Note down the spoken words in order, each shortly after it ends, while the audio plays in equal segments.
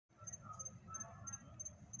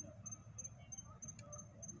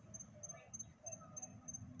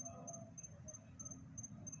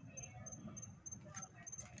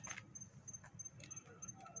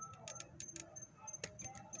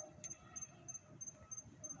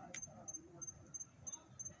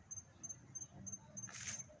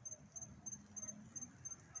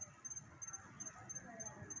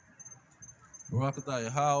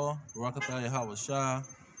Barakatah Yahweh, Barakatah Yahweh Shah.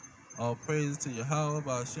 All praises to Yahweh,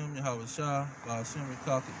 Ba'ashem Yahweh Shah, Ba'ashem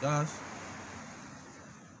Rekal.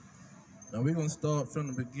 Now we're going to start from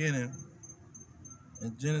the beginning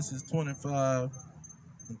in Genesis 25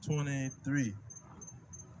 and 23.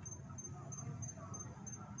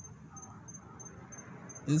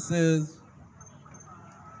 It says,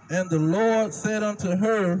 "And the Lord said unto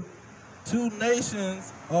her, Two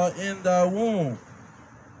nations are in thy womb,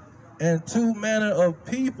 and two manner of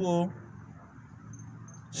people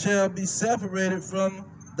shall be separated from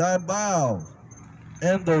thy bowels,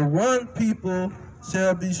 and the one people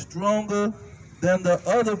shall be stronger than the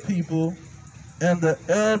other people, and the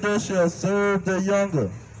elder shall serve the younger."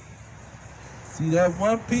 See, that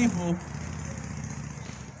one people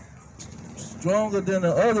stronger than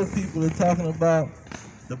the other people is talking about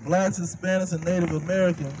the blacks, Hispanics, and Native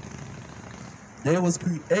Americans. They was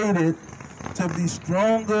created to be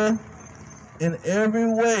stronger in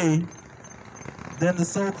every way than the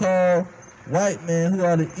so-called white men who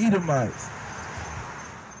are the Edomites.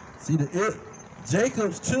 See,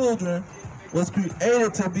 Jacob's children was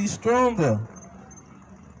created to be stronger.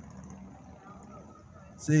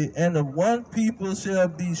 See, and the one people shall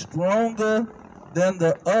be stronger than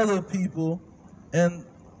the other people, and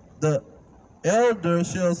the elder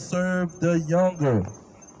shall serve the younger.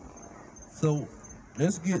 So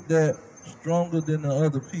let's get that stronger than the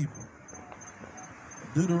other people.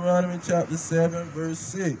 Deuteronomy chapter 7, verse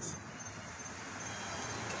 6.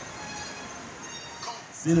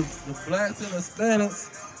 See, the blacks and Hispanics,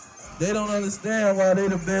 they don't understand why they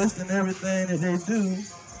the best in everything that they do.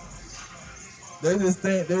 They just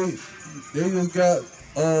think they just got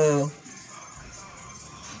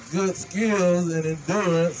good skills and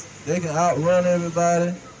endurance. They can outrun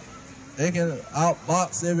everybody. They can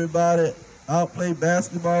outbox everybody, outplay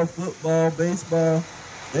basketball, football, baseball.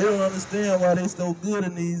 They don't understand why they're so good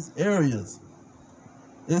in these areas.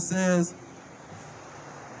 It says,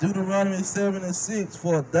 Deuteronomy 7 and 6,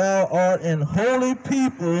 "For thou art an holy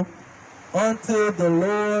people unto the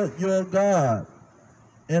Lord your God,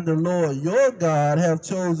 and the Lord your God hath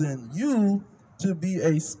chosen you to be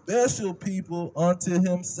a special people unto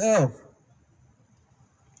himself."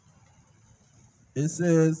 It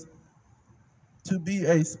says, to be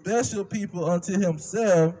a special people unto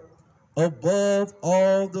himself above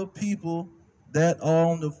all the people that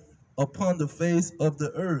are upon the face of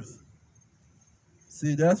the earth.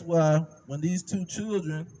 See, that's why when these two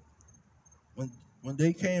children, when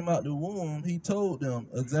they came out the womb, he told them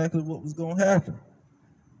exactly what was going to happen.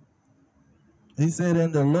 He said,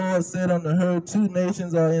 "And the Lord said unto her, Two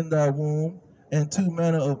nations are in thy womb, and two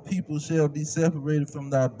manner of people shall be separated from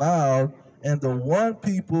thy bowels, and the one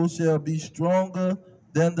people shall be stronger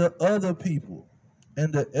than the other people,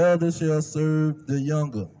 and the elder shall serve the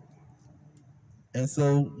younger." And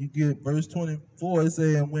so you get verse 24, it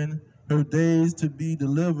says, "And when her days to be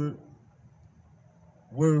delivered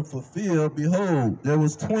were fulfilled, behold, there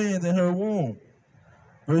was twins in her womb."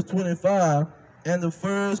 Verse 25, "And the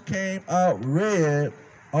first came out red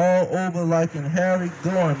all over like an hairy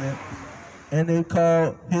garment, and they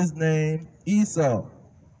called his name Esau."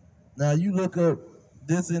 Now you look up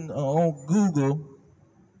this on Google,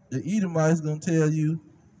 the Edomites gonna tell you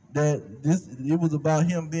that it was about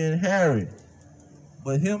him being hairy.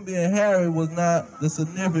 But him being hairy was not the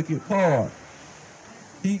significant part.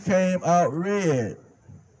 He came out red.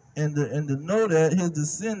 And to know that his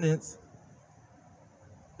descendants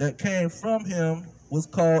that came from him was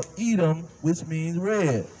called Edom, which means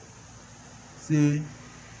red. See,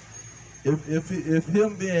 if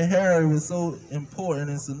him being hairy was so important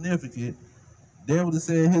and significant, they would have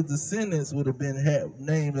said his descendants would have been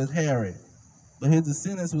named as hairy. But his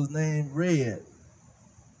descendants was named red.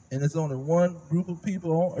 And it's only one group of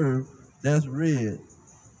people on earth that's red.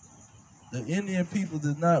 The Indian people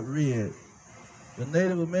is not red. The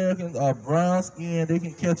Native Americans are brown skinned. They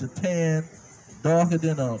can catch a tan darker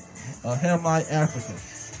than a Hamite African.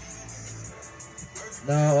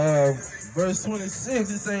 Now, verse 26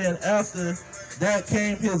 is saying, "After that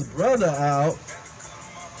came his brother out."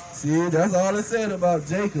 See, that's all it said about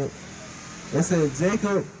Jacob. It said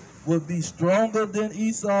Jacob would be stronger than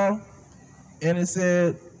Esau, and it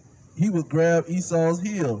said he would grab Esau's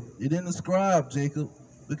heel. It didn't describe Jacob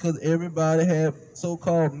because everybody had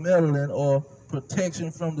so-called melanin or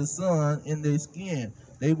protection from the sun in their skin.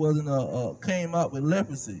 They wasn't came out with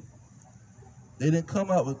leprosy. They didn't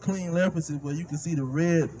come out with clean leprosy where you can see the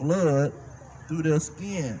red blood through their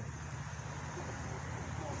skin.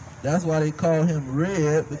 That's why they call him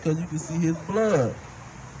red, because you can see his blood.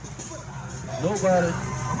 Nobody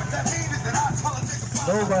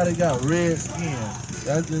got red skin.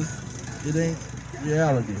 That's just It ain't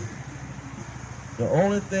reality. The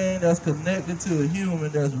only thing that's connected to a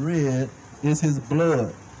human that's red is his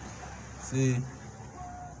blood. See?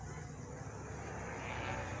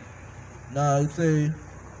 Now it say,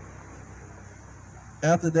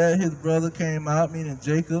 after that his brother came out, meaning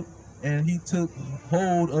Jacob, and he took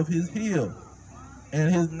hold of his heel,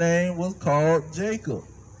 and his name was called Jacob.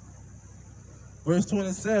 Verse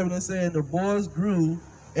 27, it said, the boys grew,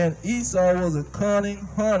 and Esau was a cunning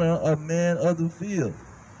hunter, a man of the field.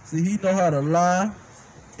 See, he know how to lie,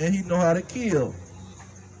 and he know how to kill.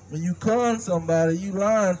 When you con somebody, you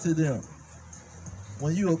lying to them.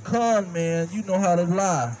 When you a con man, you know how to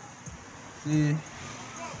lie. See,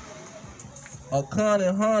 a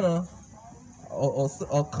cunning hunter, or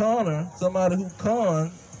a conner, somebody who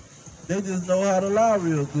con, they just know how to lie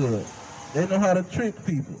real good. They know how to trick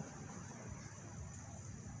people.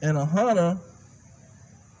 And a hunter,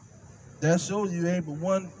 that shows you ain't but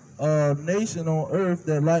one nation on earth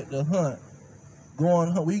that like to hunt.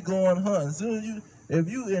 We going hunting. Soon if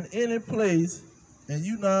you in any place and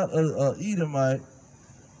you not a Edomite,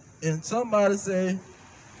 and somebody say,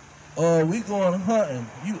 we going hunting,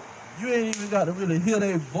 you ain't even got to really hear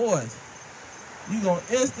their voice. You gonna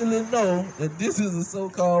instantly know that this is a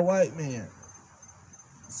so-called white man.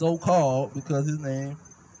 So-called because their name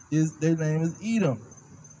is Edom,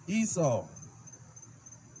 Esau.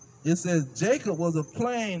 It says Jacob was a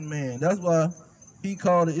plain man. That's why he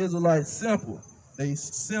called the Israelites simple. They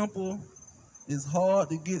simple. It's hard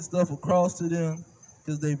to get stuff across to them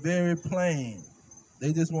because they very plain.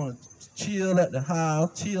 They just want to chill at the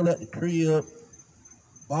house, chill at the crib,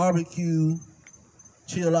 barbecue,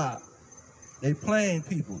 chill out. They plain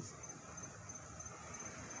peoples.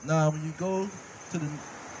 Now when you go to the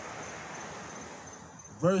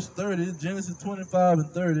verse 30, Genesis 25 and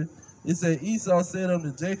 30, it said, Esau said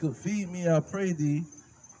unto Jacob, feed me, I pray thee,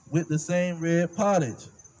 with the same red pottage,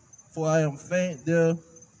 for I am faint.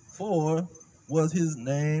 Therefore was his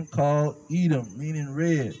name called Edom, meaning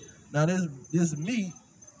red. Now this meat,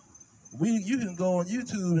 you can go on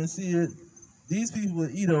YouTube and see it. These people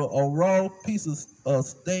would eat a raw piece of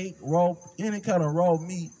steak, any kind of raw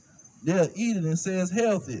meat. They'll eat it and say it's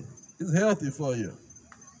healthy. It's healthy for you.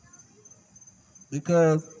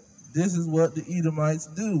 Because this is what the Edomites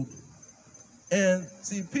do. And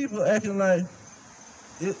see, people acting like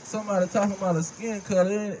somebody talking about a skin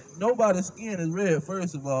color. Nobody's skin is red,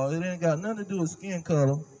 first of all. It ain't got nothing to do with skin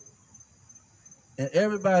color. And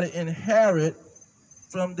everybody inherit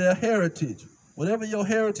from their heritage. Whatever your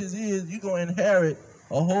heritage is, you're going to inherit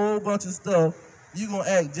a whole bunch of stuff. You're going to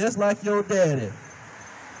act just like your daddy.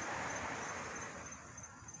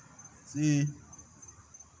 See,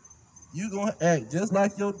 you're going to act just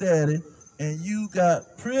like your daddy, and you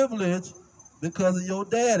got privilege because of your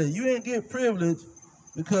daddy. You didn't get privilege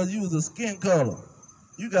because you was a skin color.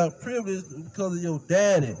 You got privilege because of your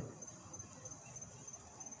daddy.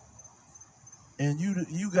 And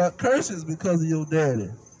you got curses because of your daddy.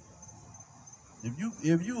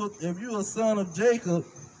 If you a son of Jacob,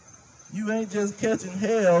 you ain't just catching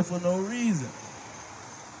hell for no reason.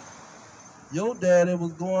 Your daddy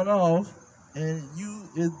was going off, and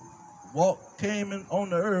came in on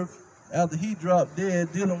the earth after he dropped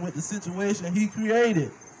dead, dealing with the situation he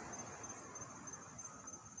created.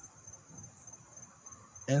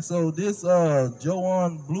 And so this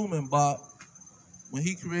Johann Blumenbach, when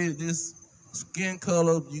he created this skin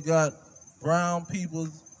color, you got brown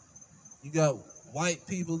peoples, you got white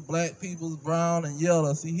peoples, black peoples, brown and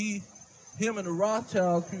yellow. See, him and the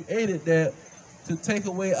Rothschilds created that to take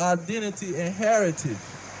away identity and heritage.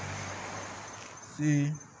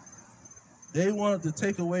 See, they wanted to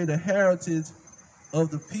take away the heritage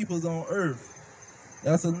of the peoples on earth.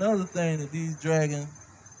 That's another thing that these dragons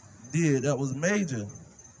did that was major.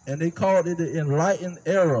 And they called it the Enlightened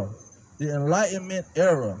Era, the Enlightenment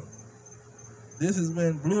Era. This is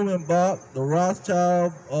when Blumenbach, the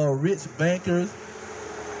Rothschild, rich bankers,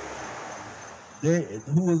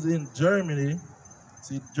 who was in Germany.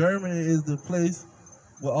 See, Germany is the place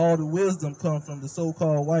where all the wisdom comes from, the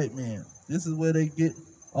so-called white man. This is where they get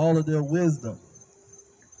all of their wisdom.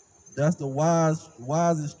 That's the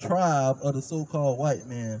wisest tribe of the so-called white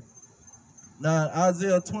man. Now, in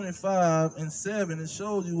Isaiah 25 and 7, it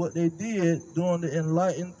shows you what they did during the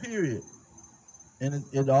enlightened period. And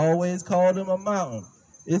it always called them a mountain.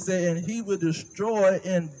 It said, and he would destroy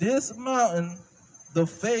in this mountain the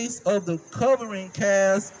face of the covering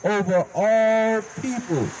cast over all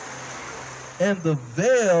people, and the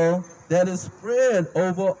veil that is spread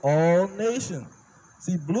over all nations.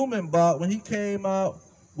 See, Blumenbach, when he came out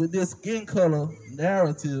with this skin color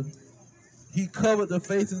narrative, he covered the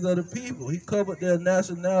faces of the people. He covered their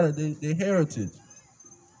nationality, their heritage.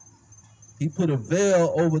 He put a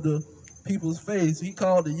veil over the people's face. He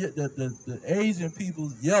called the Asian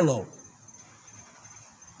peoples yellow.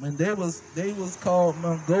 When they was called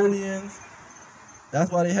Mongolians,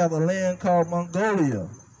 that's why they have a land called Mongolia.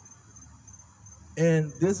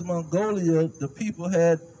 And this Mongolia, the people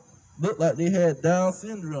looked like they had Down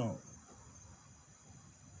syndrome.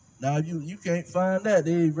 Now you can't find that.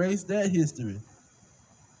 They erased that history.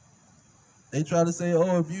 They try to say,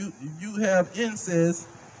 oh, if you have incest,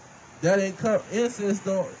 that ain't incest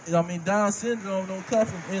don't. I mean, Down syndrome don't come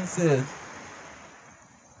from incest.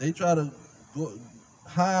 They try to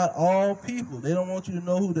hide all people. They don't want you to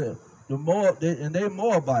know who and they're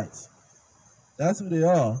Moabites. That's who they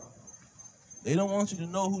are. They don't want you to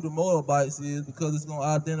know who the Moabites is because it's going to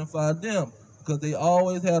identify them. Because they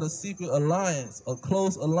always had a secret alliance, a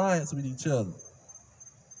close alliance with each other.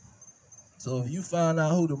 So if you find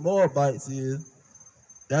out who the Moabites is,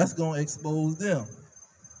 that's going to expose them.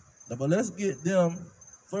 Now, but let's get them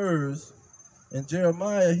first. And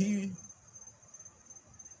Jeremiah, he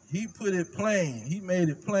put it plain. He made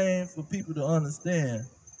it plain for people to understand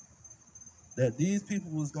that these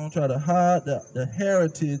people was going to try to hide the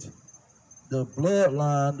heritage, the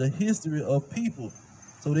bloodline, the history of people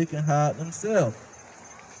so they can hide themselves.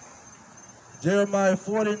 Jeremiah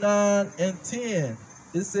 49:10,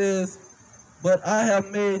 it says, but I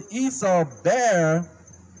have made Esau bare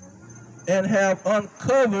and have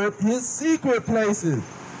uncovered his secret places.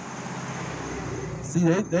 See,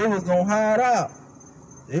 they was going to hide out.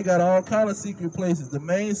 They got all kind of secret places. The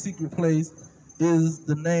main secret place is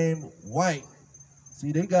the name white.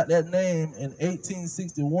 See, they got that name in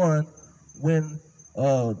 1861 when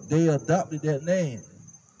they adopted that name.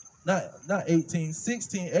 Not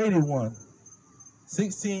 1681.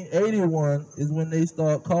 1681 is when they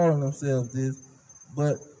start calling themselves this.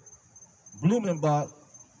 But Blumenbach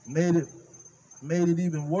made it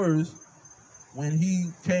even worse when he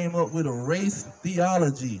came up with a race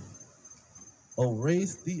theology. A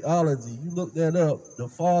race theology. You look that up. The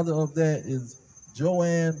father of that is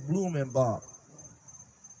Johann Blumenbach.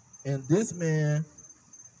 And this man,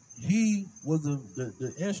 he was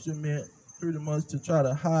the instrument pretty much to try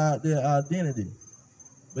to hide their identity.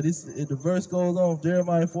 But the verse goes on,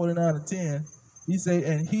 Jeremiah 49:10, he say,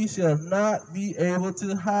 and he shall not be able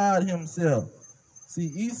to hide himself. See,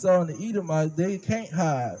 Esau and the Edomites, they can't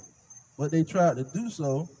hide, but they tried to do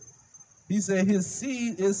so. He said his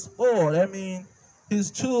seed is spoiled. That means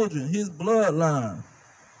his children, his bloodline.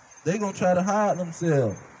 They gonna try to hide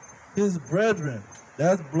themselves. His brethren,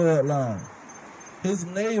 that's bloodline. His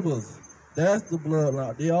neighbors, that's the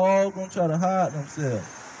bloodline. They all gonna try to hide themselves.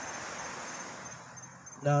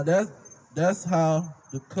 Now that's how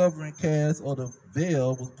the covering cast or the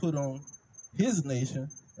veil was put on his nation.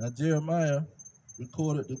 Now Jeremiah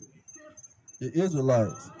recorded the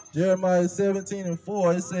Israelites. Jeremiah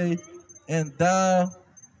 17:4, it say, and thou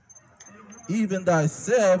even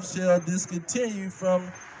thyself shall discontinue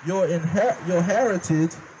from your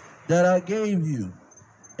heritage that I gave you,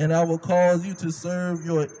 and I will cause you to serve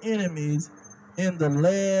your enemies in the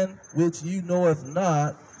land which you knoweth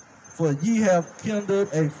not, for ye have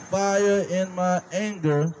kindled a fire in my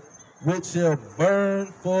anger, which shall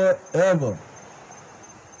burn forever.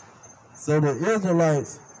 So the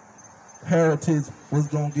Israelites' heritage was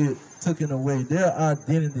going to get taken away. Their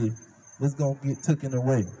identity was going to get taken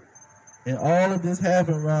away. And all of this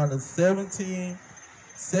happened around the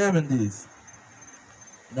 1770s.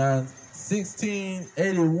 Now,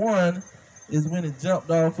 1681 is when it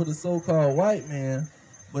jumped off for the so-called white man,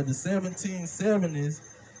 but the 1770s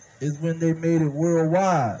is when they made it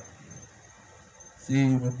worldwide.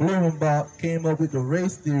 See, when Blumenbach came up with the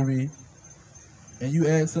race theory, and you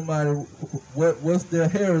ask somebody what's their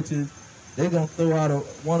heritage, they're going to throw out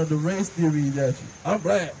one of the race theories at you. I'm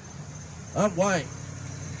black. I'm white.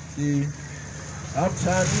 See, I'm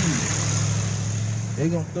Chinese. They're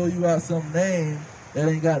going to throw you out some name that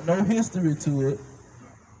ain't got no history to it,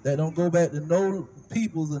 that don't go back to no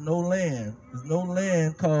peoples or no land. There's no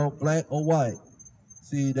land called black or white.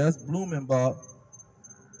 See, that's Blumenbach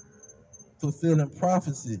fulfilling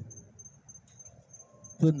prophecy,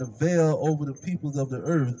 putting a veil over the peoples of the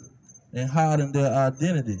earth and hiding their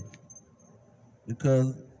identity.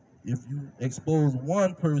 Because if you expose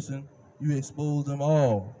one person, you expose them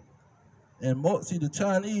all. And see, the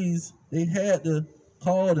Chinese, they had to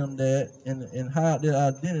call them that and hide their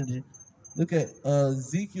identity. Look at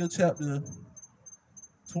Ezekiel chapter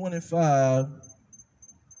 25.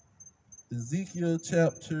 Ezekiel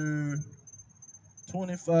chapter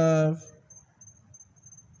 25.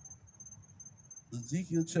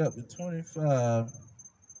 Ezekiel chapter 25,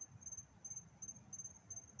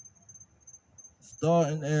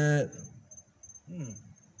 starting at,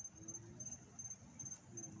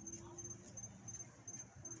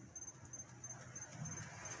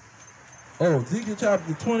 Ezekiel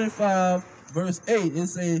chapter 25, verse 8, it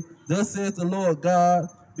says, "Thus says the Lord God,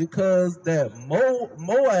 because that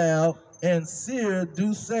Moab and Seir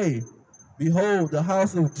do say, Behold, the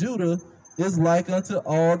house of Judah is like unto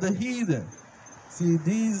all the heathen." See,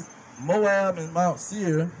 these Moab and Mount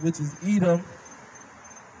Seir, which is Edom,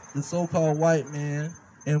 the so-called white man,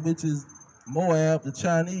 and which is Moab, the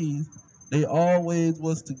Chinese, they always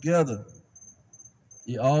was together.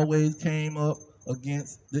 They always came up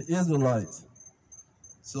against the Israelites.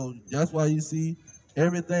 So that's why you see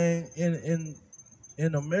everything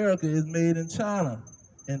in America is made in China.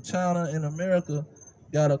 And China and America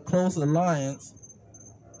got a close alliance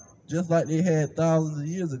just like they had thousands of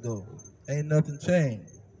years ago. Ain't nothing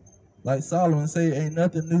changed. Like Solomon say, ain't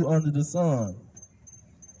nothing new under the sun.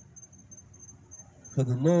 Because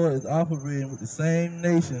the Lord is operating with the same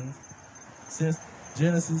nations since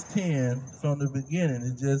Genesis 10 from the beginning.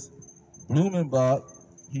 It's just Blumenbach,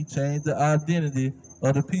 he changed the identity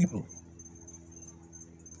of the people.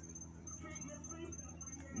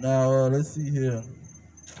 Now, let's see here.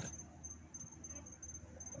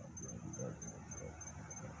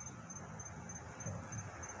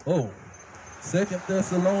 Second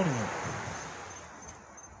Thessalonians.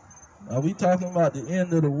 Now, we talking about the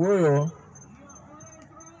end of the world.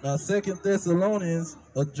 Now, Second Thessalonians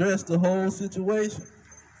addressed the whole situation.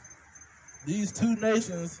 These two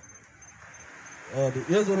nations, the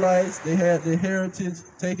Israelites, they had their heritage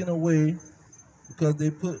taken away because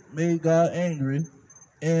they made God angry,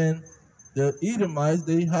 and the Edomites,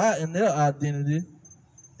 they hiding their identity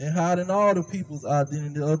and hiding all the people's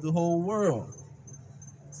identity of the whole world.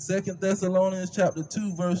 Second Thessalonians chapter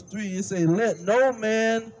 2, verse 3, it says, "Let no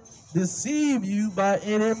man deceive you by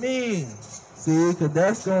any means." See, because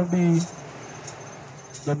that's going to be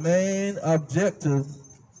the main objective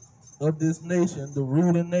of this nation, the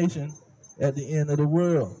ruling nation at the end of the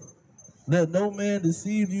world. "Let no man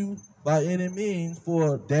deceive you by any means,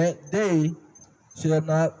 for that day shall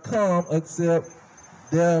not come except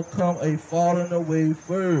there come a falling away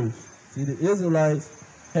first." See, the Israelites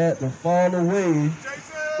had to fall away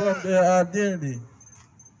from their identity.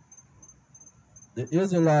 The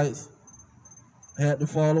Israelites had to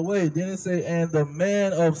fall away. Then it say, "And the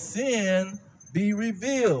man of sin be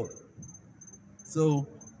revealed." So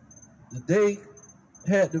the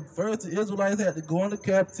Israelites had to go into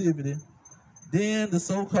captivity. Then the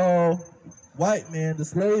so-called white man, the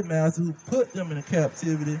slave master who put them in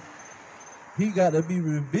captivity, he got to be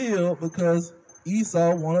revealed because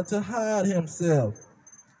Esau wanted to hide himself.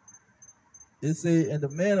 It say, "And the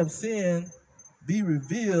man of sin be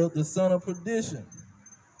revealed, the son of perdition."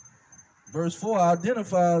 Verse 4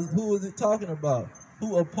 identifies who is it talking about.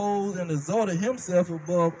 "Who opposed and exalted himself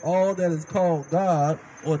above all that is called God,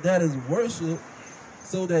 or that is worshipped,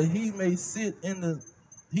 so that he may sit in the,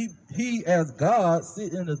 he as God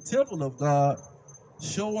sit in the temple of God,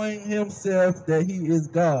 showing himself that he is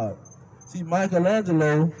God." See,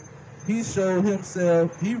 Michelangelo, he showed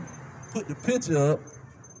himself, he put the picture up.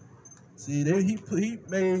 See, there he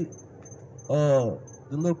made the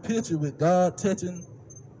little picture with God touching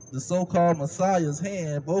the so-called Messiah's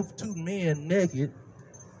hand, both two men naked.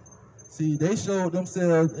 See, they showed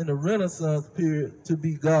themselves in the Renaissance period to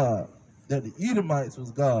be God, that the Edomites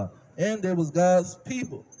was God, and there was God's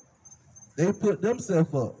people. They put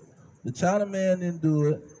themselves up. The China man didn't do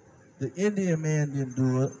it. The Indian man didn't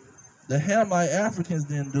do it. The Hamite Africans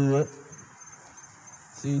didn't do it.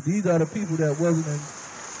 See, these are the people that wasn't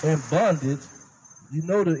in bondage. You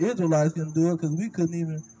know the Israelites couldn't do it because we couldn't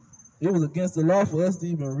even, it was against the law for us to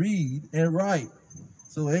even read and write.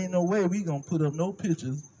 So ain't no way we gonna put up no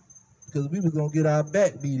pictures because we was gonna get our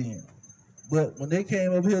back beat in. But when they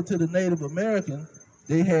came over here to the Native Americans,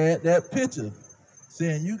 they had that picture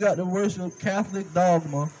saying, "You got to worship Catholic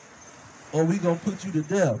dogma or we gonna put you to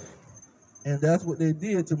death." And that's what they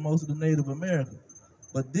did to most of the Native Americans.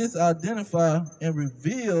 But this identify and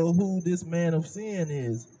reveal who this man of sin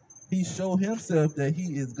is. He showed himself that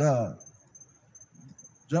he is God.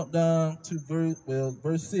 Jump down to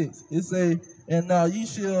verse 6. It say, "And now ye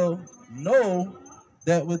shall know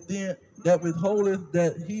that withholdeth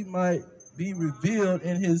that he might be revealed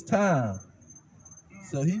in his time."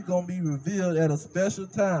 So he's going to be revealed at a special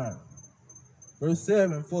time. Verse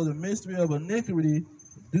 7, "For the mystery of iniquity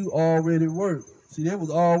do already work." See, they was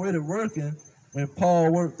already working when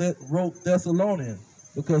Paul wrote Thessalonians,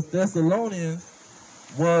 because Thessalonians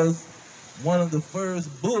was one of the first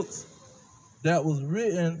books that was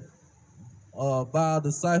written by a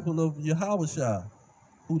disciple of Yahushua,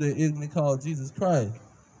 who they ignorantly called Jesus Christ.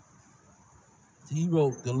 He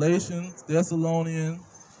wrote Galatians, Thessalonians,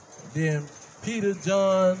 then Peter,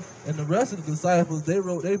 John, and the rest of the disciples, they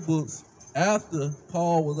wrote their books after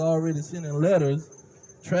Paul was already sending letters,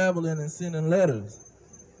 traveling and sending letters.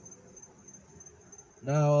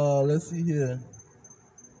 Now, let's see here.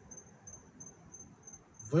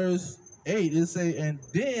 Verse 8, it say, and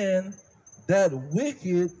then that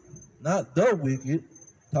wicked, not the wicked,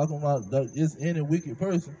 talking about it's any wicked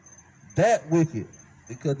person, that wicked,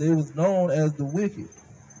 because they was known as the wicked.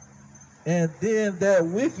 And then that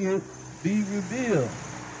wicked be revealed.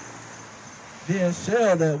 Then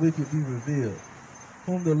shall that wicked be revealed,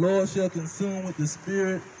 whom the Lord shall consume with the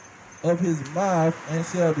spirit of his mouth, and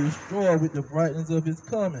shall destroy with the brightness of his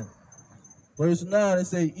coming. Verse 9, it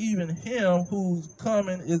say, even him whose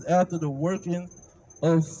coming is after the working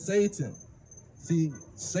of Satan. See,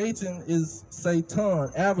 Satan is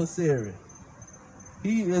Satan, adversary.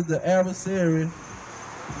 He is the adversary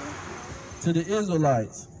to the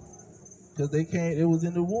Israelites, because it was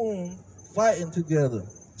in the womb fighting together,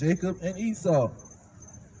 Jacob and Esau.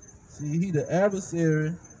 See, he the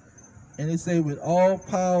adversary, and it say with all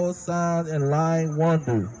power, signs, and lying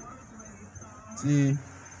wonder. See,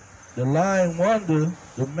 the lying wonder,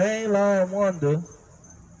 the main lying wonder,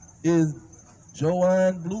 is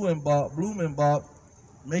Joanne Blumenbach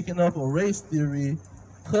making up a race theory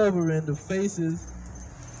covering the faces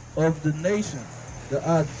of the nations, the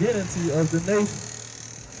identity of the nation.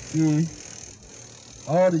 See,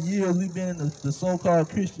 all the years we've been in the so-called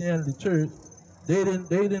Christianity church, they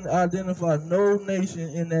didn't identify no nation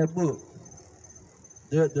in that book.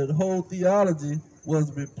 The whole theology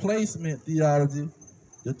was replacement theology,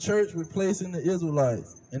 the church replacing the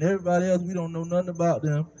Israelites, and everybody else, we don't know nothing about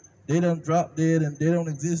them. They done dropped dead and they don't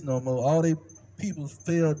exist no more. All they people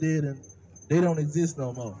fell dead and they don't exist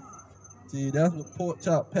no more. See, that's what pork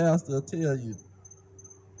chop pastor will tell you.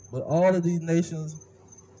 But all of these nations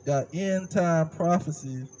got end time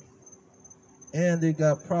prophecies, and they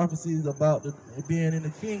got prophecies about being in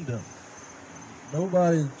the kingdom.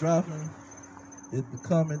 Nobody is dropping, is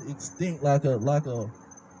becoming extinct like a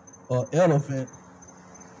elephant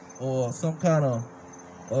or some kind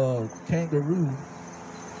of kangaroo.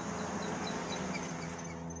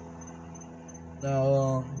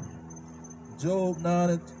 Now, Job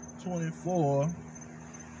 9:24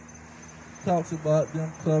 talks about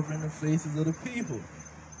them covering the faces of the people.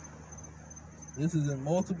 This is in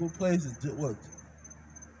multiple places. What?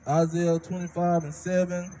 Isaiah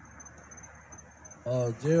 25:7,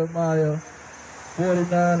 Jeremiah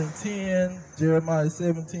 49:10, Jeremiah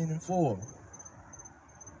 17:4.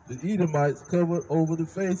 The Edomites covered over the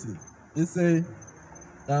faces. It say,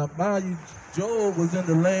 now mind you, Job was in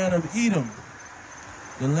the land of Edom,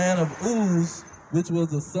 the land of Uz, which was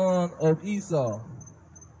the son of Esau.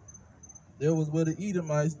 There was where the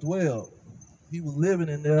Edomites dwelled. He was living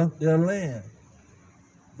in their land.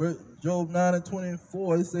 Job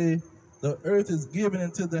 9:24, it say, the earth is given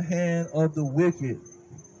into the hand of the wicked.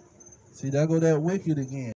 See, there go that wicked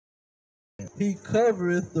again. He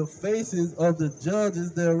covereth the faces of the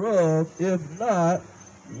judges thereof. If not,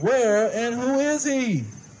 where and who is he?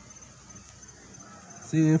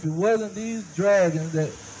 See, if it wasn't these dragons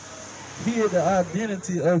that hid the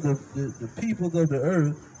identity of the peoples of the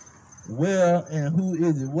earth, where and who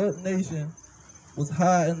is it? What nation was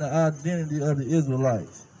hiding the identity of the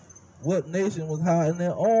Israelites? What nation was hiding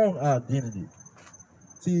their own identity?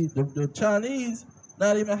 See, the Chinese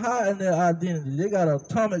not even hiding their identity. They got an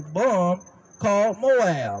atomic bomb called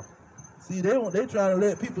Moab. See, they trying to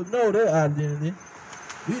let people know their identity.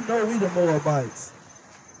 We know we the Moabites.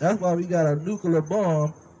 That's why we got a nuclear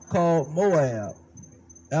bomb called Moab,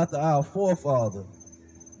 after our forefather.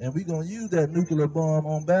 And we're going to use that nuclear bomb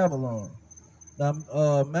on Babylon. Now,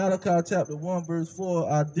 Malachi chapter 1, verse 4,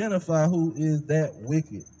 identify who is that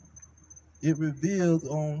wicked. It reveals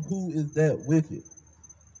on who is that wicked.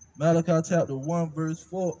 Malachi chapter 1, verse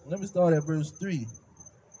 4. Let me start at verse 3.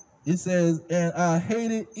 It says, and I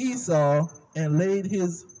hated Esau and laid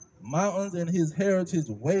his mountains and his heritage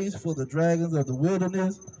waste for the dragons of the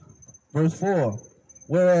wilderness. Verse 4.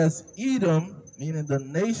 Whereas Edom, meaning the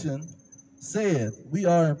nation, saith, we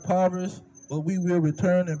are impoverished, but we will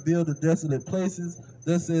return and build the desolate places.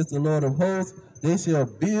 Thus says the Lord of hosts, they shall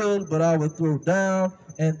build, but I will throw down,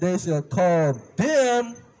 and they shall call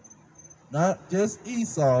them, not just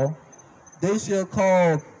Esau, they shall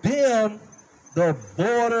call them the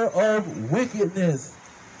border of wickedness,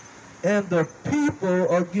 and the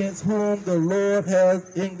people against whom the Lord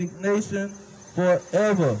has indignation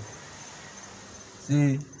forever.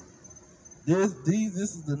 See, This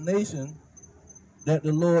is the nation that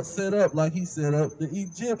the Lord set up, like he set up the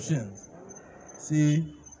Egyptians.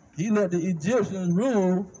 See, he let the Egyptians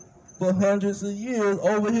rule for hundreds of years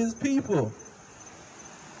over his people.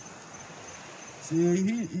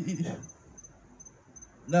 See,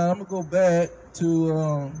 now I'm gonna go back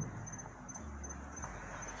to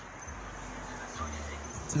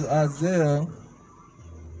Isaiah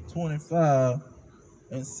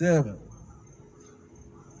 25:7.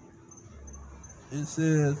 It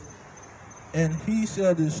says, "And he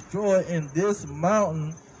shall destroy in this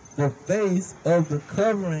mountain the face of the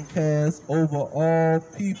covering cast over all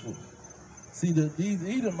people." See, these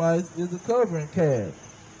Edomites is the covering cast.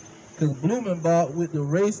 Because Blumenbach, with the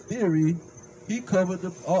race theory, he covered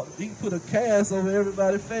he put a cast over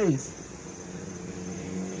everybody's face.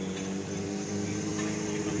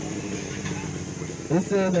 It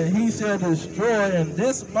says, "And he shall destroy in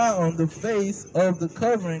this mountain the face of the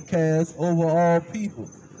covering cast over all people,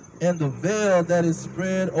 and the veil that is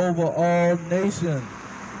spread over all nations."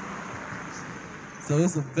 So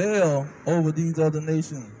it's a veil over these other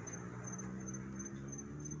nations.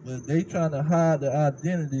 But they trying to hide the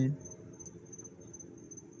identity,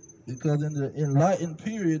 because in the enlightened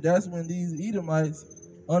period, that's when these Edomites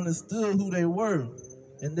understood who they were.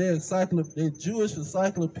 In their Jewish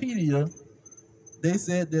encyclopedia, they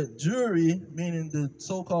said that Jewry, meaning the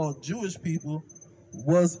so-called Jewish people,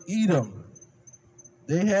 was Edom.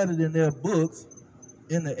 They had it in their books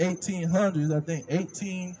in the 1800s, I think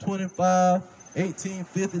 1825,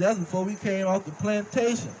 1850. That's before we came off the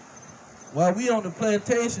plantation. While we on the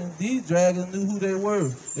plantation, these dragons knew who they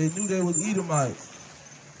were. They knew they was Edomites.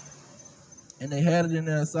 And they had it in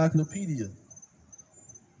their encyclopedia.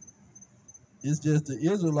 It's just the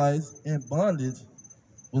Israelites in bondage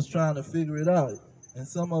was trying to figure it out. And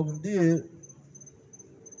some of them did,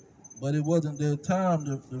 but it wasn't their time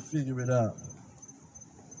to figure it out.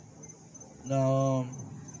 Now,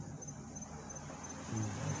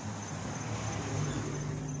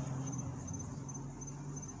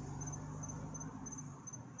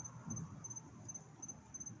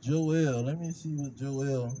 Joel, let me see what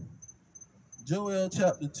Joel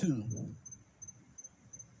chapter 2.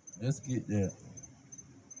 Let's get that.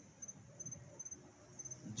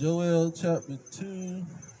 Joel chapter 2,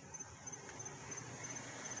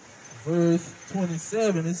 verse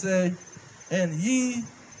 27, it says, and ye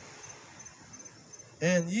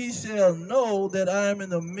shall know that I am in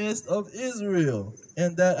the midst of Israel,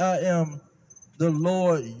 and that I am the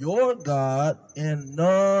Lord your God, and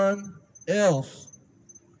none else.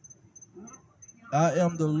 I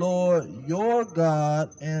am the Lord your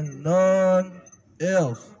God, and none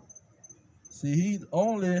else. See, he's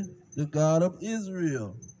only the God of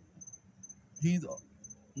Israel. He's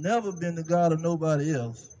never been the God of nobody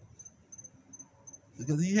else,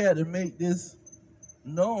 because he had to make this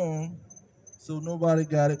known so nobody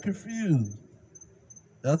got it confused.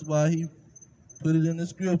 That's why he put it in the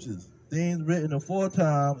scriptures. Things written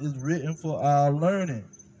aforetime is written for our learning.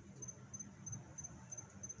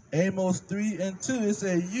 Amos 3:2, it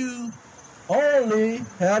says, you only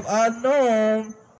have I known